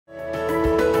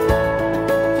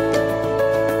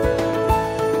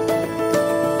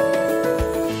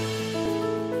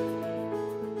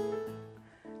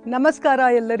ನಮಸ್ಕಾರ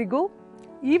ಎಲ್ಲರಿಗೂ.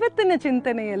 ಇವತ್ತಿನ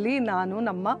ಚಿಂತನೆಯಲ್ಲಿ ನಾನು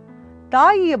ನಮ್ಮ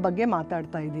ತಾಯಿಯ ಬಗ್ಗೆ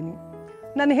ಮಾತಾಡ್ತಾ ಇದ್ದೀನಿ.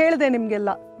 ನಾನು ಹೇಳಿದೆ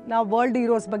ನಿಮಗೆಲ್ಲ, ನಾವು ವರ್ಲ್ಡ್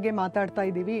ಹೀರೋಸ್ ಬಗ್ಗೆ ಮಾತಾಡ್ತಾ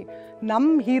ಇದ್ದೀವಿ,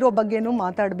 ನಮ್ಮ ಹೀರೋ ಬಗ್ಗೆನೂ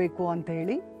ಮಾತಾಡಬೇಕು ಅಂತ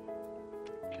ಹೇಳಿ.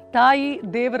 ತಾಯಿ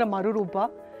ದೇವರ ಮರುರೂಪ.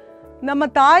 ನಮ್ಮ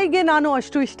ತಾಯಿಗೆ ನಾನು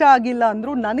ಅಷ್ಟು ಇಷ್ಟ ಆಗಿಲ್ಲ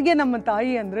ಅಂದರೂ ನನಗೆ ನಮ್ಮ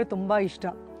ತಾಯಿ ಅಂದರೆ ತುಂಬ ಇಷ್ಟ.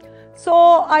 So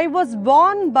I was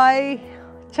Born by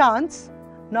chance,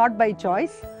 not by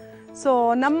choice. So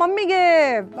ನಮ್ಮ ಮಮ್ಮಿಗೆ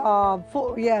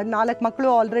 4 ಮಕ್ಕಳು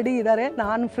ಆಲ್ರೆಡಿ ಇದ್ದಾರೆ,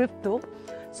 ನಾನು 5th.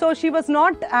 So she was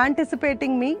not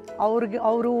anticipating me.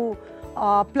 ಅವರು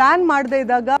ಪ್ಲ್ಯಾನ್ ಮಾಡದೇ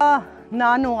ಇದ್ದಾಗ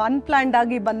ನಾನು ಅನ್ಪ್ಲ್ಯಾನ್ಡ್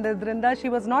ಆಗಿ ಬಂದಿದ್ದರಿಂದ she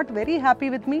was not very happy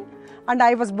with me. And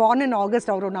I was born in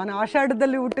August. ನಾನು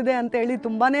ಆಷಾಢದಲ್ಲಿ ಹುಟ್ಟಿದೆ ಅಂತೇಳಿ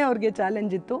ತುಂಬಾ ಅವ್ರಿಗೆ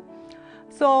ಚಾಲೆಂಜ್ ಇತ್ತು.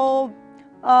 So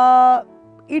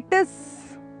it is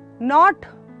not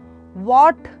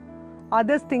what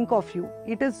others think of you,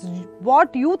 it is what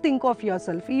you think of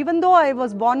yourself. Even though I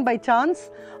was born by chance,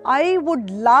 I would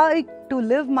like to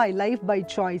live my life by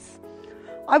choice.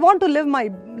 I want to live my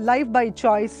life by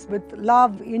choice with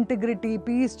love, integrity,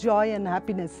 peace, joy and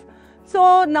happiness. So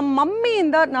ನಮ್ಮ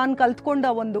ಮಮ್ಮಿಯಿಂದ ನಾನು ಕಲ್ತ್ಕೊಂಡ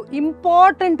ಒಂದು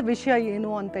important ವಿಷಯ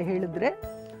ಏನು ಅಂತ ಹೇಳಿದ್ರೆ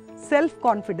self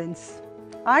confidence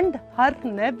and her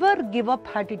never give up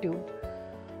attitude.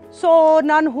 So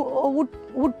ನಾನು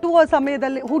ಹುಟ್ಟುವ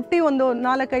ಸಮಯದಲ್ಲಿ ಹುಟ್ಟಿ ಒಂದು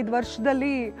 4-5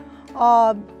 ವರ್ಷದಲ್ಲಿ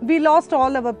V last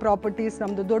all our properties.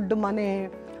 ನಮ್ಮದು ದೊಡ್ಡ ಮನೆ,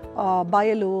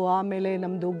 ಬಯಲು, ಆಮೇಲೆ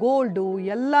ನಮ್ಮದು ಗೋಲ್ಡು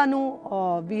ಎಲ್ಲನೂ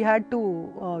we had to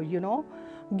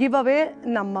give away.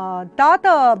 ನಮ್ಮ ತಾತ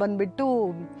ಬಂದುಬಿಟ್ಟು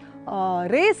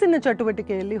ರೇಸಿನ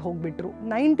ಚಟುವಟಿಕೆಯಲ್ಲಿ ಹೋಗಿಬಿಟ್ರು.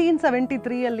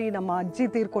 1973 ನಮ್ಮ ಅಜ್ಜಿ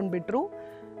ತೀರ್ಕೊಂಡ್ಬಿಟ್ರು.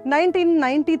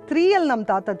 1993 ನಮ್ಮ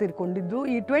ತಾತ ತೀರ್ಕೊಂಡಿದ್ದು.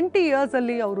 ಈ 20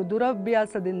 ಇಯರ್ಸಲ್ಲಿ ಅವರು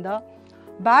ದುರಭ್ಯಾಸದಿಂದ,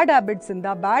 ಬ್ಯಾಡ್ ಹ್ಯಾಬಿಟ್ಸಿಂದ,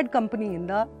 ಬ್ಯಾಡ್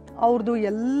ಕಂಪ್ನಿಯಿಂದ ಅವ್ರದ್ದು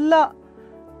ಎಲ್ಲ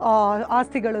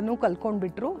ಆಸ್ತಿಗಳನ್ನು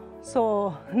ಕಲ್ತ್ಕೊಂಡ್ಬಿಟ್ರು. ಸೊ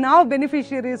ನಾವು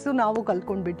ಬೆನಿಫಿಷಿಯರೀಸು ನಾವು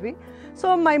ಕಲ್ತ್ಕೊಂಡ್ಬಿಟ್ವಿ. So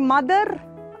my mother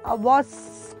was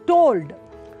told,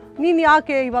 ನೀನು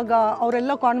ಯಾಕೆ ಇವಾಗ,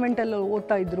 ಅವರೆಲ್ಲ ಕಾನ್ವೆಂಟಲ್ಲಿ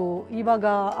ಓದ್ತಾ ಇದ್ರು,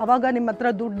 ಅವಾಗ ನಿಮ್ಮ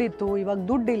ಹತ್ರ ದುಡ್ಡಿತ್ತು, ಇವಾಗ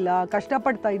ದುಡ್ಡಿಲ್ಲ,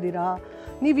 ಕಷ್ಟಪಡ್ತಾ ಇದ್ದೀರಾ,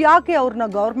 ನೀವು ಯಾಕೆ ಅವ್ರನ್ನ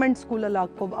ಗೌರ್ಮೆಂಟ್ ಸ್ಕೂಲಲ್ಲಿ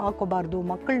ಹಾಕೋಬಾರ್ದು,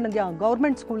 ಮಕ್ಕಳನ್ನ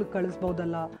ಗೌರ್ಮೆಂಟ್ ಸ್ಕೂಲಿಗೆ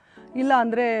ಕಳಿಸ್ಬೋದಲ್ಲ, ಇಲ್ಲ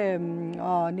ಅಂದರೆ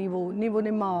ನೀವು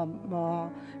ನಿಮ್ಮ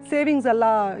ಸೇವಿಂಗ್ಸ್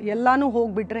ಎಲ್ಲನೂ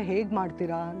ಹೋಗಿಬಿಟ್ರೆ ಹೇಗೆ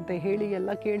ಮಾಡ್ತೀರಾ ಅಂತ ಹೇಳಿ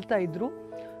ಎಲ್ಲ ಕೇಳ್ತಾ ಇದ್ರು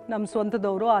ನಮ್ಮ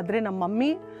ಸ್ವಂತದವರು. ಆದರೆ ನಮ್ಮ ಮಮ್ಮಿ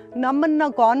ನಮ್ಮನ್ನು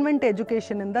ಕಾನ್ವೆಂಟ್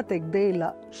ಎಜುಕೇಷನಿಂದ ತೆಗೆದೇ ಇಲ್ಲ.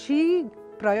 ಶೀ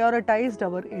ಪ್ರಯಾರಿಟೈಸ್ಡ್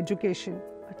hour education,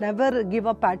 never give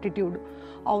up attitude.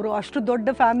 ಅವರು ಅಷ್ಟು ದೊಡ್ಡ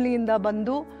ಫ್ಯಾಮ್ಲಿಯಿಂದ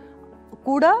ಬಂದು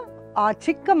ಕೂಡ ಆ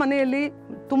ಚಿಕ್ಕ ಮನೆಯಲ್ಲಿ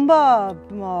ತುಂಬ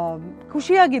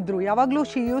ಖುಷಿಯಾಗಿದ್ದರು. ಯಾವಾಗಲೂ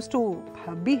she use to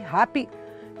be happy.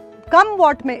 Come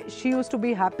what May, she use to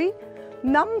be happy.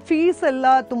 ನಮ್ಮ ಫೀಸ್ ಎಲ್ಲ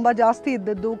ತುಂಬ ಜಾಸ್ತಿ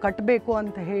ಇದ್ದದ್ದು, ಕಟ್ಟಬೇಕು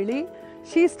ಅಂತ ಹೇಳಿ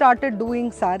she started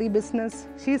doing sari business.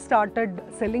 She started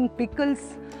selling pickles.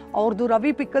 ಅವ್ರದ್ದು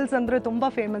ರವಿ ಪಿಕಲ್ಸ್ ಅಂದರೆ ತುಂಬ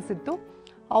ಫೇಮಸ್ ಇತ್ತು.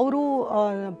 ಅವರು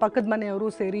ಪಕ್ಕದ ಮನೆಯವರು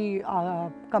ಸೇರಿ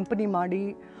ಕಂಪನಿ ಮಾಡಿ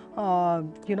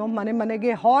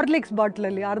ಮನೆಗೆ ಹಾರ್ಲಿಕ್ಸ್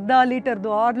ಬಾಟ್ಲಲ್ಲಿ, ಅರ್ಧ ಲೀಟರ್ದು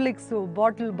ಹಾರ್ಲಿಕ್ಸ್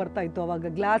ಬಾಟ್ಲ್ ಬರ್ತಾಯಿತ್ತು ಅವಾಗ,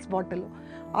 ಗ್ಲಾಸ್ ಬಾಟಲು.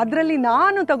 ಅದರಲ್ಲಿ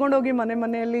ನಾನು ತಗೊಂಡೋಗಿ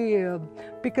ಮನೆಯಲ್ಲಿ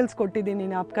ಪಿಕಲ್ಸ್ ಕೊಟ್ಟಿದ್ದೀನಿ,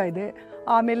 ಜ್ಞಾಪಕ ಇದೆ.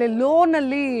 ಆಮೇಲೆ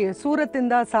ಲೋನಲ್ಲಿ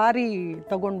ಸೂರತ್ತಿಂದ ಸಾರಿ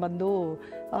ತೊಗೊಂಡು ಬಂದು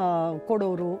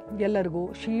ಕೊಡೋರು ಎಲ್ಲರಿಗೂ.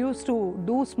 She use to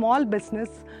do small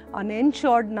business and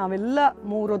ensured ನಾವೆಲ್ಲ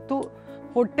 3 ಹೊತ್ತು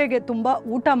ಹೊಟ್ಟೆಗೆ ತುಂಬ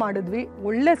ಊಟ ಮಾಡಿದ್ವಿ,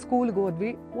 ಒಳ್ಳೆ ಸ್ಕೂಲ್ಗೆ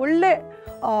ಹೋದ್ವಿ, ಒಳ್ಳೆ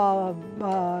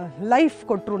ಲೈಫ್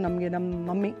ಕೊಟ್ಟರು ನಮಗೆ ನಮ್ಮ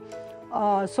ಮಮ್ಮಿ.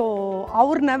 ಸೊ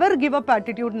ಅವ್ರ ನೆವರ್ ಗಿವ್ ಅಪ್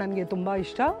ಆ್ಯಟಿಟ್ಯೂಡ್ ನನಗೆ ತುಂಬ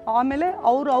ಇಷ್ಟ. ಆಮೇಲೆ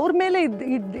ಅವ್ರ ಮೇಲೆ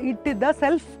ಇಟ್ಟಿದ್ದ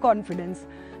ಸೆಲ್ಫ್ ಕಾನ್ಫಿಡೆನ್ಸ್.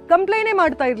 ಕಂಪ್ಲೇನೇ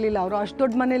ಮಾಡ್ತಾ ಇರಲಿಲ್ಲ ಅವರು. ಅಷ್ಟು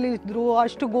ದೊಡ್ಡ ಮನೇಲಿ ಇದ್ದರು,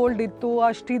 ಅಷ್ಟು ಗೋಲ್ಡ್ ಇತ್ತು,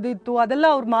 ಅಷ್ಟು ಇದಿತ್ತು, ಅದೆಲ್ಲ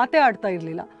ಅವ್ರು ಮಾತೇ ಆಡ್ತಾ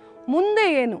ಇರಲಿಲ್ಲ. ಮುಂದೆ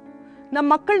ಏನು, ನಮ್ಮ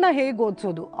ಮಕ್ಕಳನ್ನ ಹೇಗೆ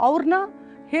ಓದಿಸೋದು, ಅವ್ರನ್ನ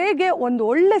ಹೇಗೆ ಒಂದು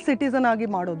ಒಳ್ಳೆ ಸಿಟಿಸನ್ ಆಗಿ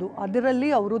ಮಾಡೋದು,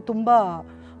 ಅದರಲ್ಲಿ ಅವರು ತುಂಬ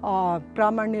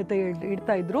ಪ್ರಾಮಾಣ್ಯತೆ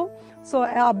ಇಡ್ತಾ ಇದ್ರು. So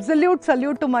absolute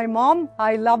salute to my mom.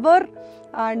 I love Har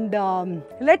and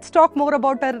let's talk more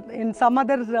about her in some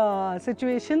other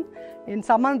situation, in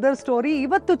some other story.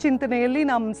 ಇವತ್ತು ಚಿಂತನೆಯಲ್ಲಿ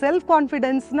ನಮ್ಮ ಸೆಲ್ಫ್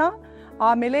ಕಾನ್ಫಿಡೆನ್ಸ್ನ,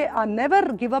 ಆಮೇಲೆ ಆ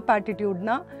ನೆವರ್ ಗಿವ್ ಅಪ್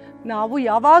ಆ್ಯಟಿಟ್ಯೂಡ್ನ ನಾವು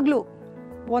ಯಾವಾಗಲೂ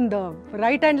ಒಂದು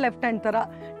ರೈಟ್ ಹ್ಯಾಂಡ್ ಲೆಫ್ಟ್ ಹ್ಯಾಂಡ್ ಥರ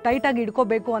ಟೈಟಾಗಿ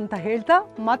ಇಟ್ಕೋಬೇಕು ಅಂತ ಹೇಳ್ತಾ,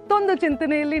 ಮತ್ತೊಂದು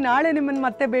ಚಿಂತನೆಯಲ್ಲಿ ನಾಳೆ ನಿಮ್ಮನ್ನು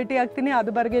ಮತ್ತೆ ಭೇಟಿ ಆಗ್ತೀನಿ.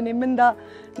 ಅದುವರೆಗೆ ನಿಮ್ಮಿಂದ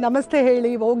ನಮಸ್ತೆ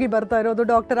ಹೇಳಿ ಹೋಗಿ ಬರ್ತಾ ಇರೋದು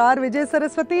doctor R Vijaya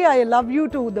Saraswathy. I love you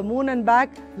to the Moon and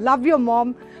back. Love your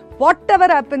ma'am. What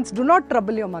ever happens, do not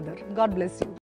trouble your mother. God bless you.